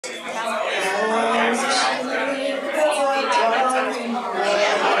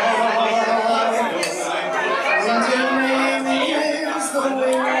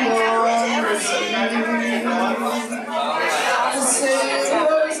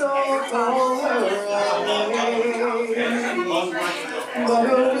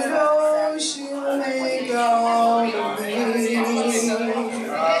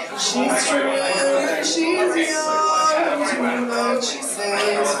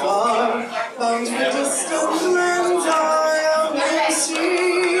bound for distant lands I only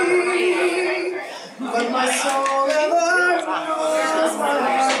see, but my soul ever knows, my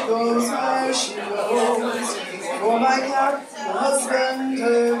heart goes where she goes, for my husband,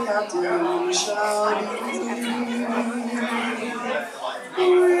 her captain shall be.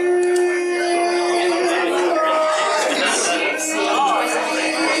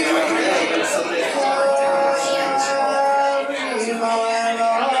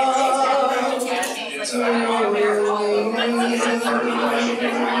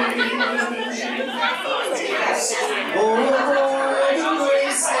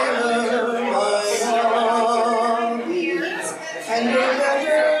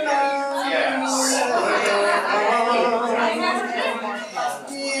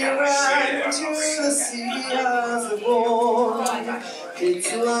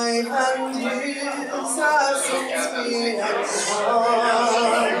 Its life and his are since we have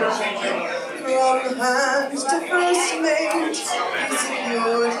gone. From hand to first mate, he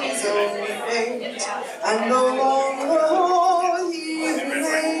secured his own fate, and no longer he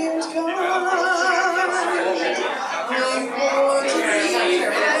remained gone. We poured his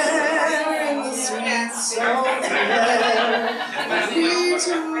air in the sweet salt air, and we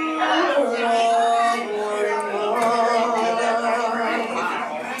too were all born gone.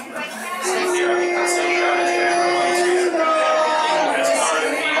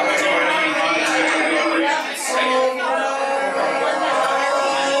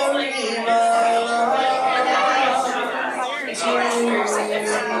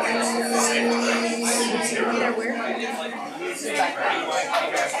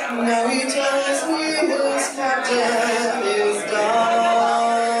 Now he tells me his captain is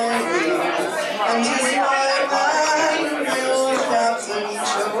dying, and his wife and real captain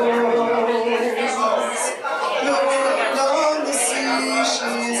chose. Lord on the sea,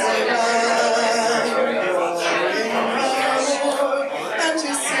 she's a man, and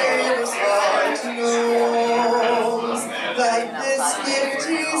to save his heart knows that this gift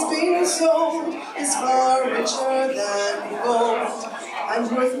he's been sold is far richer than gold, and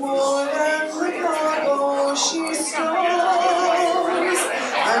worth more than the cargo she stores.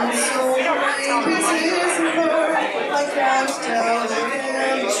 And so great is his birth, I can't tell him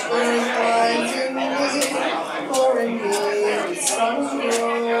birth lies in me, for in me the sun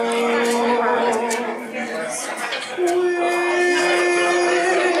grows. Wind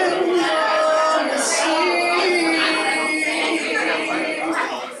on the sea,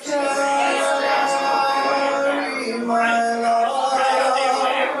 carry my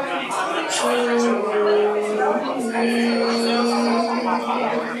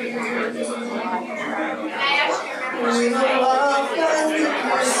with a laugh and a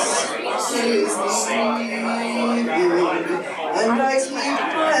kiss, she is leaving, and I keep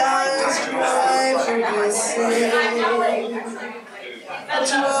my eyes dry for his sake. A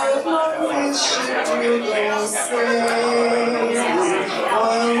 12-month ship will go sailing,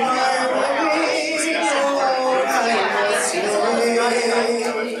 while my baby alone I must stay.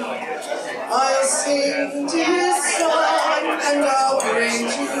 I'll sing to his song, and I'll bring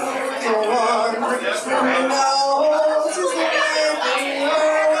to the one who now holds his hand in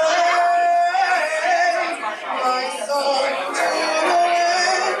her way. My song to the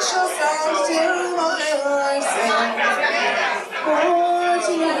wind shall sound till my life's end, for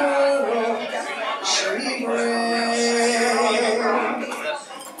tomorrow she brings.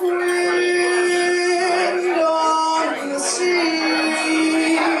 Wind on the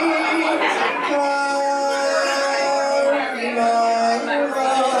sea, carry my love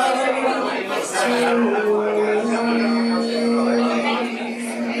to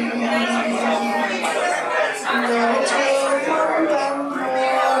now it will come and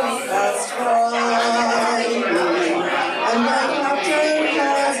more fast flying, and my captain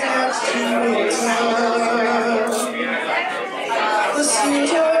has yet to return. The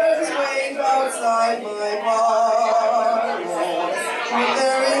suitors wait outside my bar, with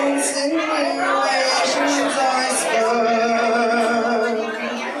their insinuations I spurn.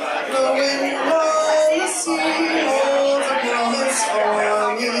 The wind on the sea holds a promise for me,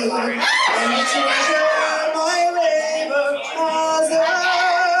 and to share my labor has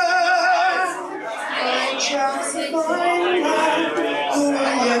earned. My chance of fine man who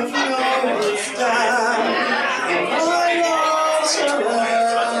will yet know his stand, and my love shall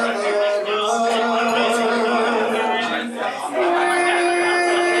ever burn.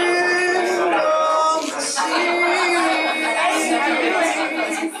 Wind on the sea,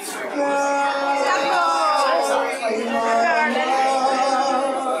 carry my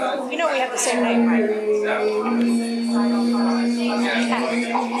love. You know we have the same name, right?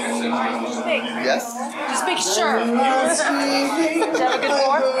 Yes? Just make sure. Did you have a good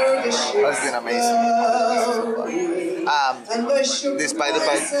tour? It's been amazing. Despite the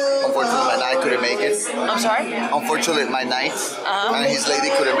fact, unfortunately, my knight couldn't make it. I'm sorry? Unfortunately, my knight and his lady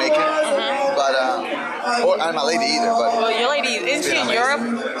couldn't make it. But, or and my lady either. But Well, your lady, isn't she in Europe?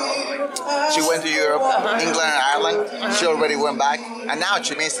 she went to Europe, England and Ireland. She already went back, and now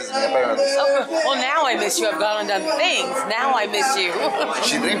she misses me apparently. Oh, well, now I miss you. I've gone and done things. Now I miss you.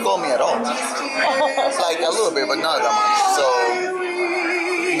 She didn't call me at all. Like a little bit, but not that much. So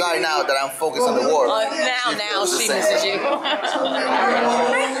now that I'm focused on the war, now she misses you.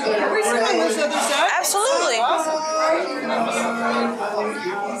 Absolutely.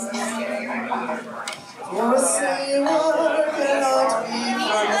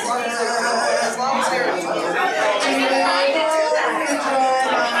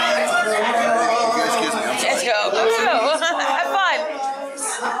 Excuse me. Let's go. Let's go. Have fun.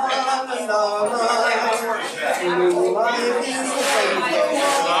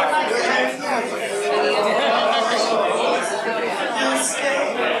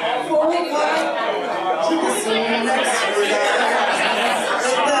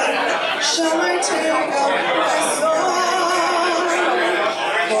 Shall I take up my song?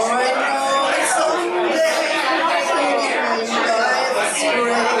 For I know that someday, by the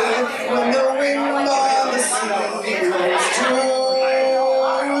spring,